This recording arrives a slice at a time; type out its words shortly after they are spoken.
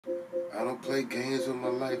I don't play games with my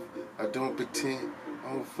life. I don't pretend.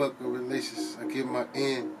 I don't fuck with relations. I get my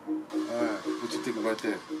end. What you think about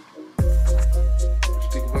that? What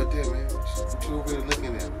you think about that, man? What you over there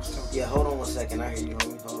looking at? Yeah, hold on 1 second. I hear you,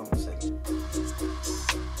 homie. Hold on 1 second.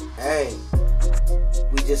 Hey,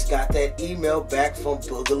 we just got that email back from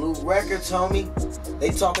Boogaloo Records, homie. They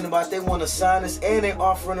talking about they want to sign us and they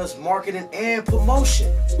offering us marketing and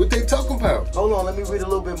promotion. What they talking about? Hold on, let me read a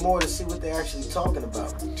little bit more to see what they actually talking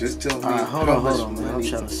about. Just tell me. Hold on, man. I'm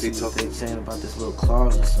trying to see what they saying about this little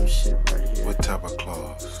clause or some shit right here. What type of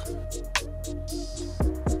clause?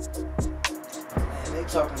 Man, they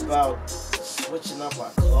talking about switching up our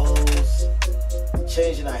clothes,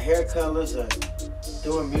 changing our hair colors, or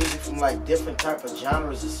doing music from like different type of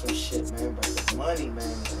genres or some shit, man. But the money, man,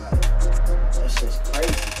 is like, that's just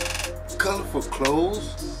crazy. Colorful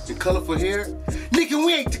clothes and colorful hair? Nigga,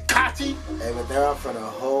 we ain't Takashi. Hey, but they're offering a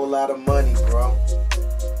whole lot of money, bro.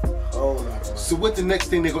 Whole lot of money. So what the next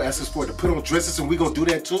thing they gonna ask us for? To put on dresses and we gonna do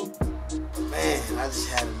that too? Man, I just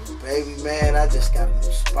had a new baby, man. I just got a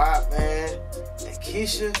new spot, man. And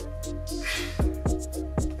Keisha,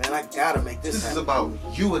 man, I gotta make this happen. This is about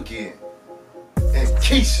you again. And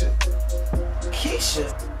Keisha.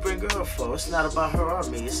 Keisha? Bring her for. It's not about her or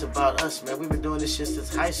me. It's about us, man. We've been doing this shit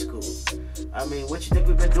since high school. I mean, what you think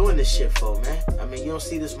we've been doing this shit for, man? I mean, you don't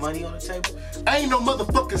see this money on the table? I ain't no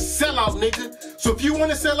motherfucking sellout, nigga. So if you want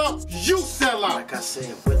to sell out, you sell out. Like I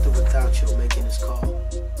said, with or without you making this call.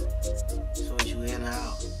 So is you in or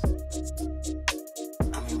out?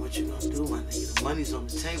 I mean, what you gonna do, my nigga? The money's on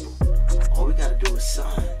the table. All we gotta do is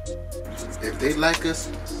sign. If they like us,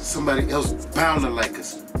 somebody else bound to like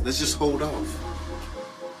us. Let's just hold off.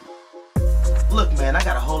 Look, man, I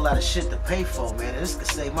got a whole lot of shit to pay for, man, and this could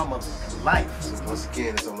save my motherfucking life. So once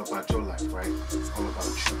again, it's all about your life, right? It's all about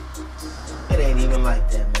you. It ain't even like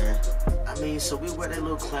that, man. I mean, so we wear that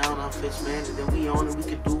little clown outfits, man, and then we own it, we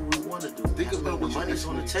can do what we want to do. Think about what the money's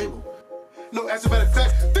on the table. No, as a matter of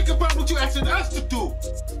fact, think about what you asking us to do.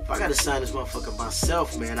 If I gotta sign this motherfucker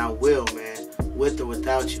myself, man, I will, man. With or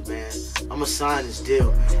without you, man. I'ma sign this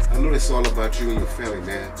deal, man. I know it's all about you and your family,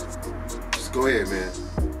 man. Just go ahead, man.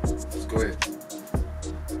 Just go ahead.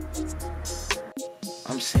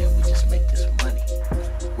 I'm saying we just make this money.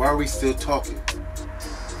 Why are we still talking?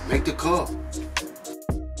 Make the call.